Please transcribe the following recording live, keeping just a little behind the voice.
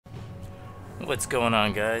What's going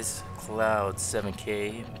on, guys?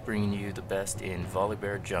 Cloud7k bringing you the best in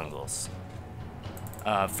Volibear jungles.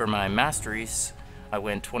 For my Masteries, I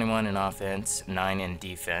went 21 in offense, 9 in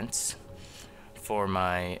defense. For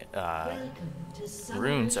my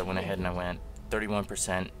runes, I went ahead and I went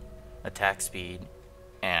 31% attack speed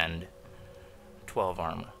and 12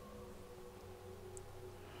 armor.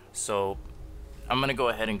 So I'm going to go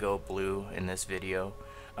ahead and go blue in this video.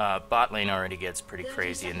 Bot lane already gets pretty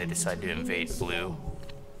crazy and they decide to invade blue.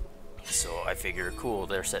 So I figure, cool,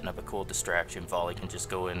 they're setting up a cool distraction. Volley can just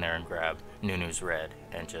go in there and grab Nunu's red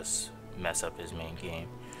and just mess up his main game.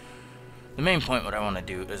 The main point what I want to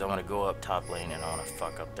do is I want to go up top lane and I want to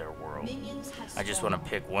fuck up their world. I just want to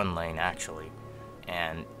pick one lane actually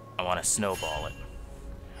and I want to snowball it.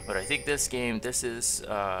 But I think this game, this is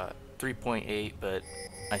 3.8, but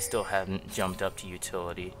I still haven't jumped up to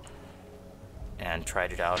utility and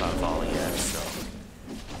tried it out on Volley yet, so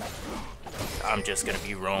I'm just going to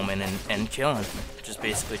be roaming and killing, just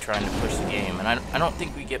basically trying to push the game. And I don't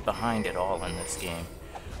think we get behind at all in this game,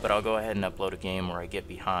 but I'll go ahead and upload a game where I get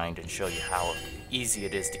behind and show you how easy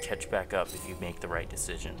it is to catch back up if you make the right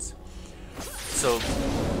decisions. So,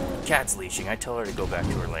 Cat's leashing. I tell her to go back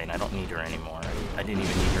to her lane. I don't need her anymore. I didn't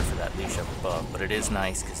even need her for that leash up above, but it is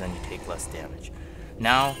nice because then you take less damage.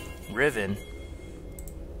 Now, Riven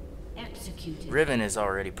is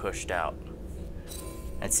already pushed out.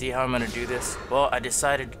 And see how I'm going to do this? Well, I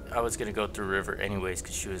decided I was going to go through River anyways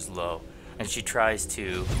because she was low. And she tries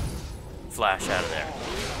to flash out of there.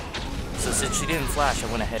 So since she didn't flash, I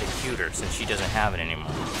went ahead and queued her since she doesn't have it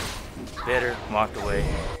anymore. Bit her, walked away,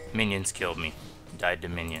 minions killed me. Died to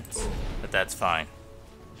minions. But that's fine.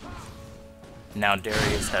 Now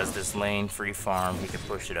Darius has this lane, free farm, he can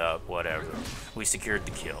push it up, whatever. We secured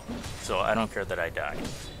the kill. So I don't care that I died.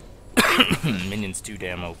 Minion's too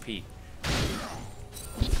damn OP.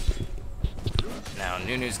 Now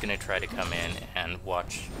Nunu's gonna try to come in and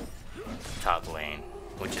watch top lane,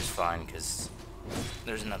 which is fine because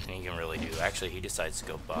there's nothing he can really do. Actually, he decides to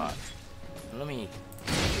go bot. Let me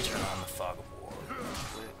turn on the fog of war real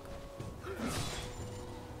quick.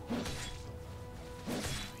 Let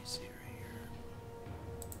me see right here.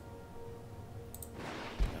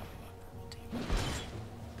 No, purple team.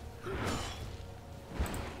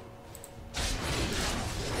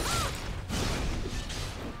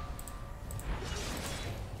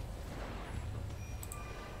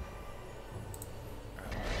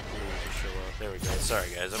 There we go. Sorry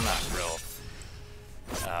guys, I'm not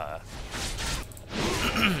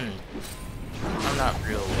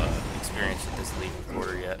real experienced with this league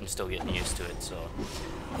recorder yet. I'm still getting used to it, so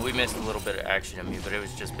we missed a little bit of action of me, but it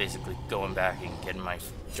was just basically going back and getting my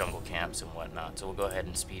jungle camps and whatnot. So we'll go ahead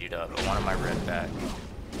and speed it up. I wanted my red back.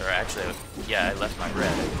 Or actually, yeah, I left my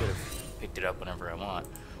red. I could have picked it up whenever I want.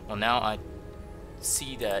 Well, now I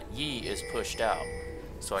see that Yi is pushed out.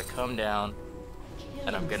 So I come down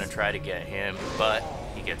and I'm gonna try to get him, but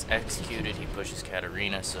he gets executed. He pushes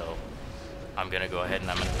Katarina, so I'm gonna go ahead and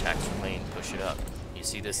I'm gonna attack the lane, push it up. You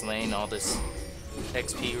see this lane, all this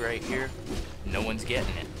XP right here? No one's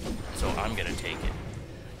getting it, so I'm gonna take it.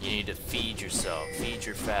 You need to feed yourself, feed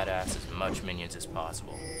your fat ass as much minions as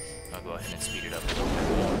possible. I'll go ahead and speed it up a little bit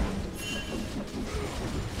more.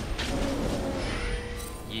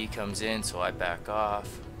 Yi comes in, so I back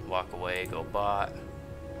off, walk away, go bot.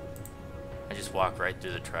 I just walk right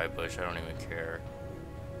through the tri-bush, I don't even care.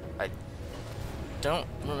 I don't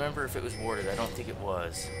remember if it was warded, I don't think it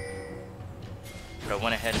was. But I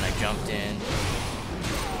went ahead and I jumped in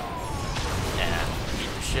and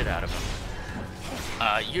beat the shit out of him.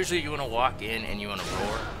 Usually you want to walk in and you want to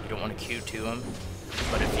roar, you don't want to Q to him.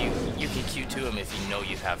 But if you can Q to him if you know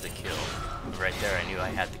you have the kill. Right there I knew I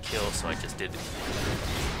had the kill, so I just did the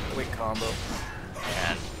quick combo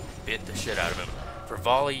and bit the shit out of him. For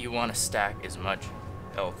Volley, you want to stack as much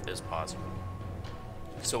health as possible.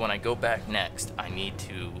 So when I go back next, I need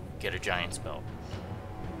to get a giant spell.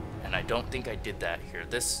 And I don't think I did that here.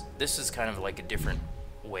 This is kind of like a different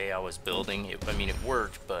way I was building. I mean, it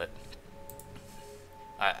worked, but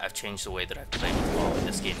I've changed the way that I've played with Volley.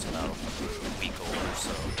 This game's about a week old or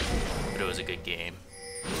so, but it was a good game.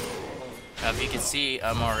 Now, if you can see,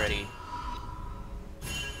 I'm already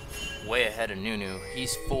way ahead of Nunu.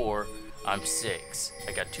 He's 4. I'm 6.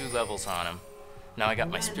 I got 2 levels on him. Now I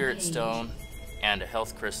got my Spirit Stone and a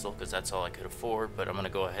Health Crystal because that's all I could afford, but I'm going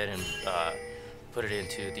to go ahead and put it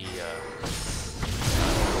into the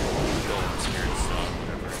Golden Spirit Stone,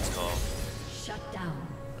 whatever it's called. Shut down.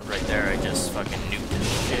 Right there, I just fucking nuked the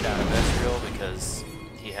shit out of Ezreal because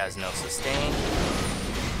he has no sustain.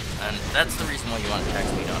 And that's the reason why you want attack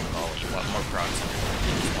speed on Volley. You want more proximity.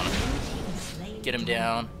 You just want to get him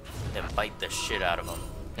down, then bite the shit out of them.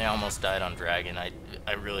 I almost died on Dragon. I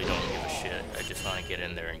really don't give a shit. I just want to get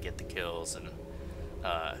in there and get the kills and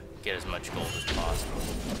get as much gold as possible.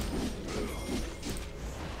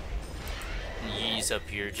 Yee's up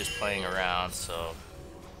here just playing around, so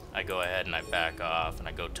I go ahead and I back off and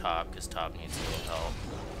I go top because top needs a little help.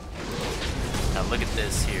 Now look at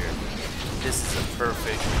this here. This is a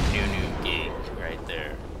perfect Nunu gate right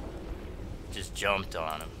there. Just jumped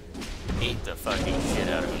on him. Ate the fucking shit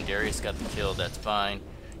out of him. Darius got the kill, that's fine.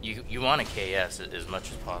 You want to KS as much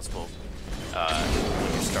as possible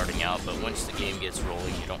when you're starting out, but once the game gets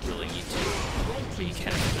rolling, you don't really need to. But you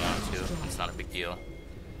can if you want to. It's not a big deal.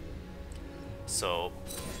 So,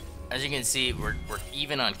 as you can see, we're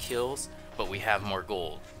even on kills, but we have more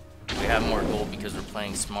gold. We have more gold because we're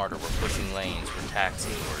playing smarter. We're pushing lanes. We're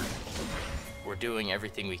taxing. We're doing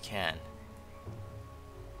everything we can.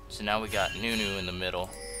 So now we got Nunu in the middle,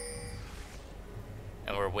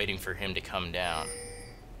 and we're waiting for him to come down.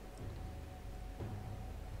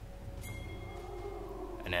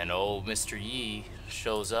 And then old Mr. Yi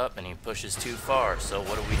shows up and he pushes too far. So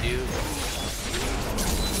what do?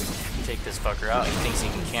 Take this fucker out. He thinks he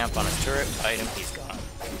can camp on his turret. Fight him. He's gone.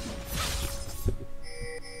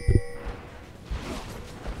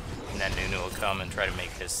 And then Nunu will come and try to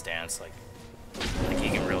make his stance like he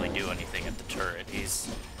can really do anything at the turret. He's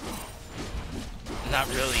not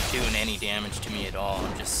really doing any damage to me at all.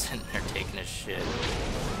 I'm just sitting there taking his shit.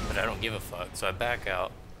 But I don't give a fuck. So I back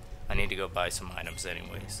out. I need to go buy some items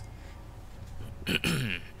anyways.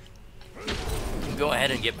 Go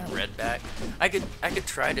ahead and get my red back. I could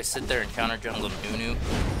try to sit there and counter jungle Nunu,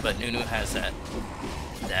 but Nunu has that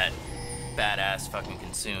badass fucking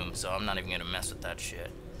consume, so I'm not even gonna mess with that shit.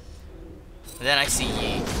 And then I see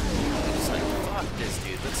Yi. I'm just like, fuck this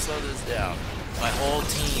dude, let's slow this down. My whole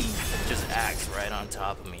team just axed right on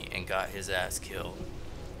top of me and got his ass killed.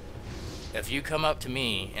 If you come up to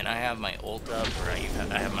me and I have my ult up or I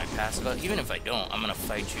have my passive up, even if I don't, I'm gonna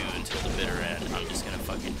fight you until the bitter end. I'm just gonna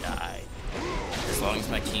fucking die. As long as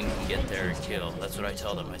my team can get there and kill. That's what I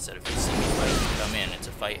tell them. I said, if you see me fight, you come in. It's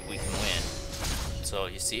a fight, we can win. So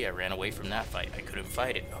you see, I ran away from that fight. I couldn't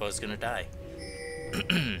fight it. I was gonna die.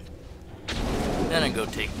 Then I go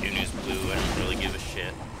take Nunu's blue. I don't really give a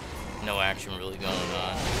shit. No action really going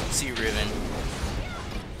on. See Riven.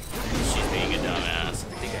 She's being a dumbass.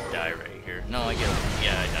 I think I die right here. No, I die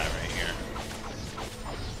right here.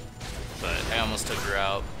 But I almost took her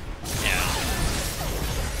out and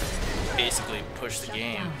basically push the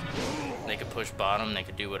game. They could push bottom, they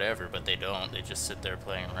could do whatever, but they don't. They just sit there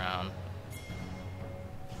playing around.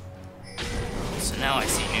 So now I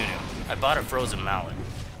see Nunu. I bought a frozen mallet.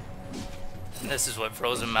 And this is what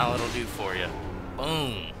frozen mallet will do for you.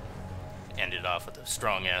 Boom! Ended off with a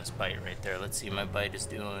strong ass bite right there. Let's see my bite is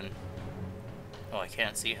doing. Oh, I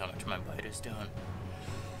can't see how much my bite is doing.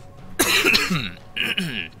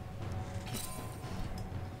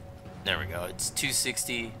 There we go. It's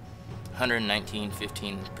 260, 119,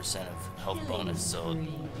 15% of health bonus. So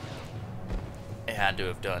it had to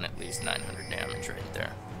have done at least 900 damage right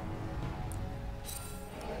there.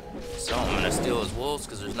 So I'm gonna steal his wolves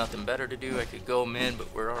because there's nothing better to do. I could go mid,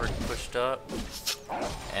 but we're already pushed up,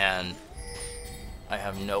 and I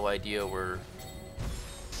have no idea where.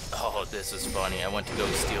 Oh, this was funny. I went to go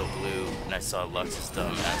steal blue, and I saw Lux's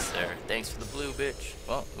dumbass there. Thanks for the blue, bitch.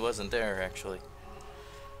 Well, it wasn't there actually.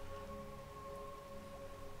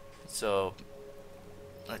 So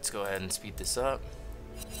let's go ahead and speed this up.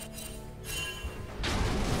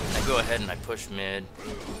 I go ahead and I push mid.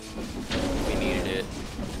 We needed it.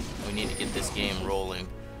 We need to get this game rolling.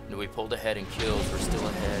 And we pulled ahead in kills. We're still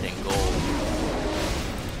ahead in gold.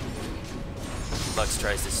 Lux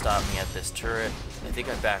tries to stop me at this turret. I think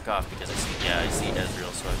I back off because I see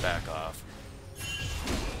Ezreal, so I back off.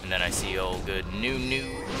 And then I see old good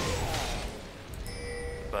Nunu.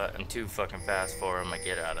 But I'm too fucking fast for him. I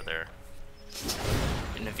get out of there.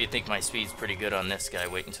 And if you think my speed's pretty good on this guy,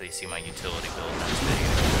 wait until you see my utility build next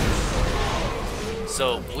video.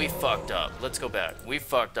 So we fucked up. Let's go back. We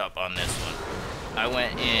fucked up on this one. I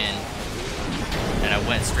went in and I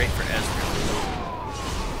went straight for Ezreal.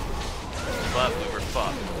 But we were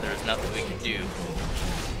fucked. There was nothing we could do.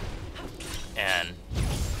 And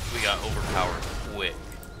we got overpowered quick.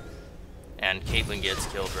 And Caitlyn gets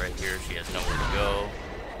killed right here. She has nowhere to go.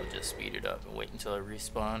 We'll just speed it up and wait until I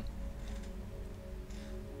respawn.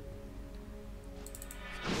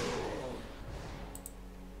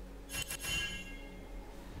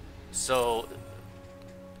 So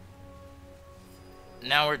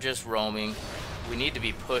now we're just roaming. We need to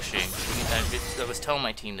be pushing. I was telling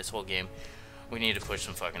my team this whole game, we need to push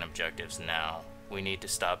some fucking objectives now. We need to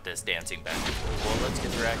stop this dancing back and forth. Well, let's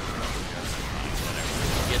get dragging.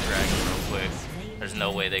 Whatever. Get dragging real quick. There's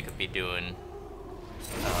no way they could be doing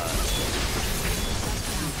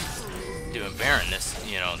Baron this,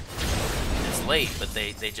 you know, it's late, but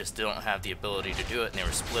they just don't have the ability to do it, and they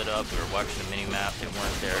were split up. We were watching the mini-map, they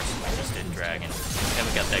weren't there, so we just did dragon. And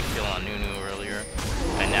we got that kill on Nunu earlier,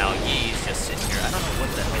 and now Yi's just sitting here. I don't know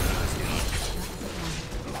what the heck he was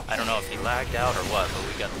doing. I don't know if he lagged out or what, but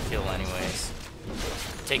we got the kill anyways.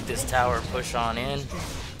 Take this tower, push on in,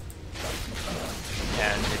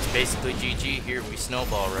 and it's basically GG here. We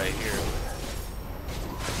snowball right here.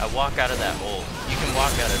 I walk out of that ult. You can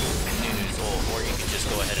walk out of Nunu's ult, or you can just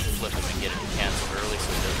go ahead and flip him and get him canceled early so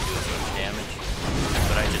it doesn't do as much damage.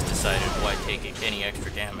 But I just decided why take any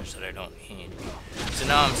extra damage that I don't need. So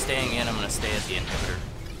now I'm staying in. I'm going to stay at the inhibitor.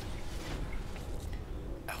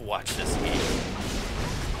 Watch this eat.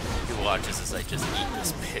 He watches as I just eat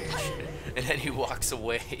this bitch. And then he walks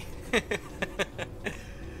away.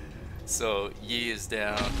 So Yi is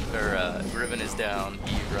down, or Riven is down,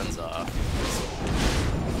 Yi runs off.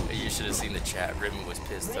 You should have seen the chat. Riven was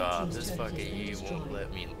pissed off. This fucking Yi won't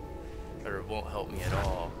let me, or won't help me at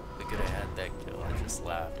all. We could have had that kill. I just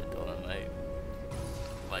laughed and told him, hey,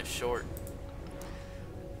 life's short.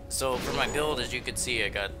 So for my build, as you can see, I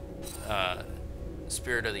got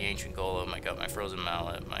Spirit of the Ancient Golem, I got my Frozen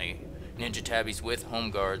Mallet, my Ninja Tabbies with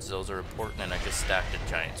Home Guards. Those are important, and I just stacked a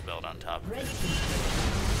Giant's Belt on top of it.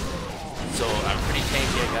 So I'm pretty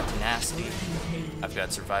tanky. I got tenacity. I've got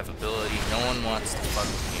survivability. No one wants to fuck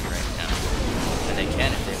with me right now. And they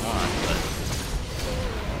can if they want, but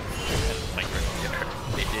like right there,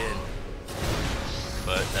 they did.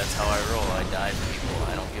 But that's how I roll. I die for people.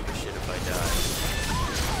 I don't give a shit if I die.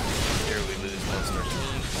 Here we lose most of our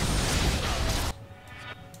team.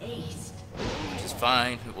 Which is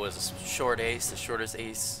fine. It was a short ace, the shortest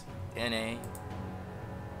ace in A.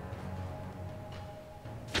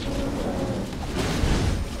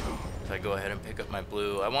 I go ahead and pick up my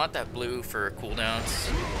blue. I want that blue for cooldowns.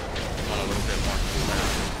 I want a little bit more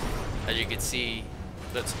cooldown. As you can see,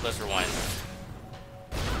 let's rewind.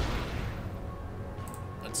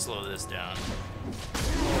 Let's slow this down.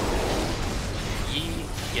 Yi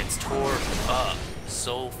gets tore up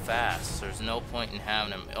so fast. There's no point in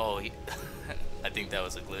having him. Oh, I think that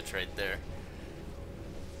was a glitch right there.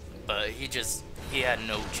 But he had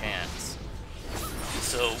no chance.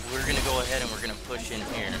 So we're gonna go ahead and we're gonna push in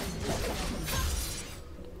here.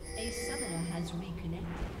 A summoner has reconnected.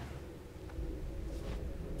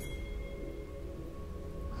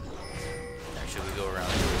 Actually, we go around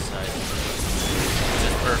the other side. Which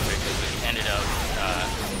is perfect because we ended up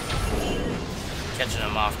catching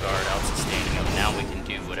them off guard, out sustaining them. Now we can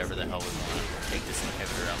do whatever the hell we want. Take this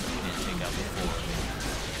inhibitor out that we didn't take out before.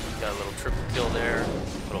 Got a little triple kill there.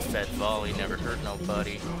 Little fed volley, never hurt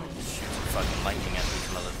nobody. Shoot some fucking lightning at these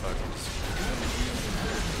motherfuckers.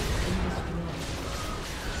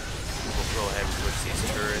 We'll go ahead and push these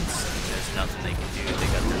turrets. There's nothing they can do. They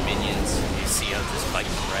got their minions. You see, I'm just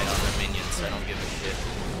fighting them right on their minions. I don't give a shit.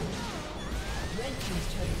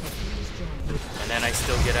 And then I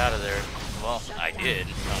still get out of there. Well, I did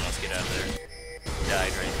almost get out of there.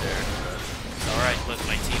 Died right there. Alright, look,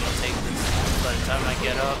 my team will take this. By the time I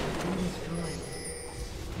get up,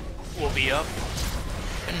 we'll be up.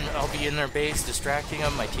 And I'll be in their base distracting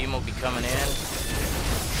them. My team will be coming in.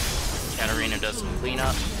 Katarina does some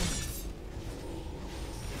cleanup.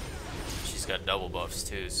 She's got double buffs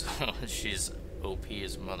too, so she's OP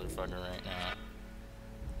as a motherfucker right now.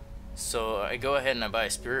 So I go ahead and I buy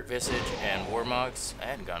a Spirit Visage and Warmogs. I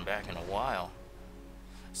hadn't gone back in a while.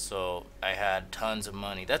 So I had tons of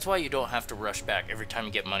money. That's why you don't have to rush back every time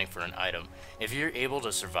you get money for an item. If you're able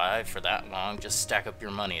to survive for that long, just stack up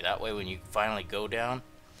your money. That way when you finally go down,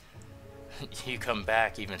 you come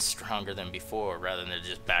back even stronger than before, rather than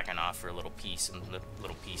just backing off for a little piece and a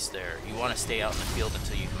little piece there. You want to stay out in the field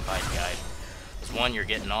until you can buy the item. Because one, you're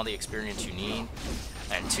getting all the experience you need,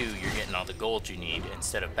 and two, you're getting all the gold you need.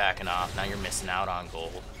 Instead of backing off, now you're missing out on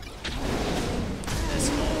gold. This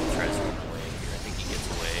gold tries to run away.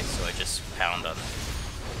 Away, so I just pound on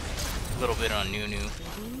a little bit on Nunu.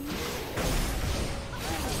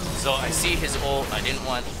 So I see his ult. I didn't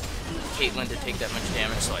want Caitlyn to take that much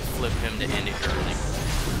damage, so I flip him to end it early.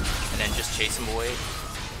 And then just chase him away.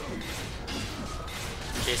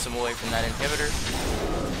 Chase him away from that inhibitor.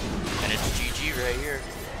 And it's GG right here.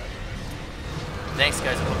 Thanks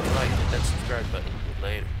guys, I hope you liked it. Hit that subscribe button.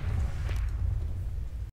 Later.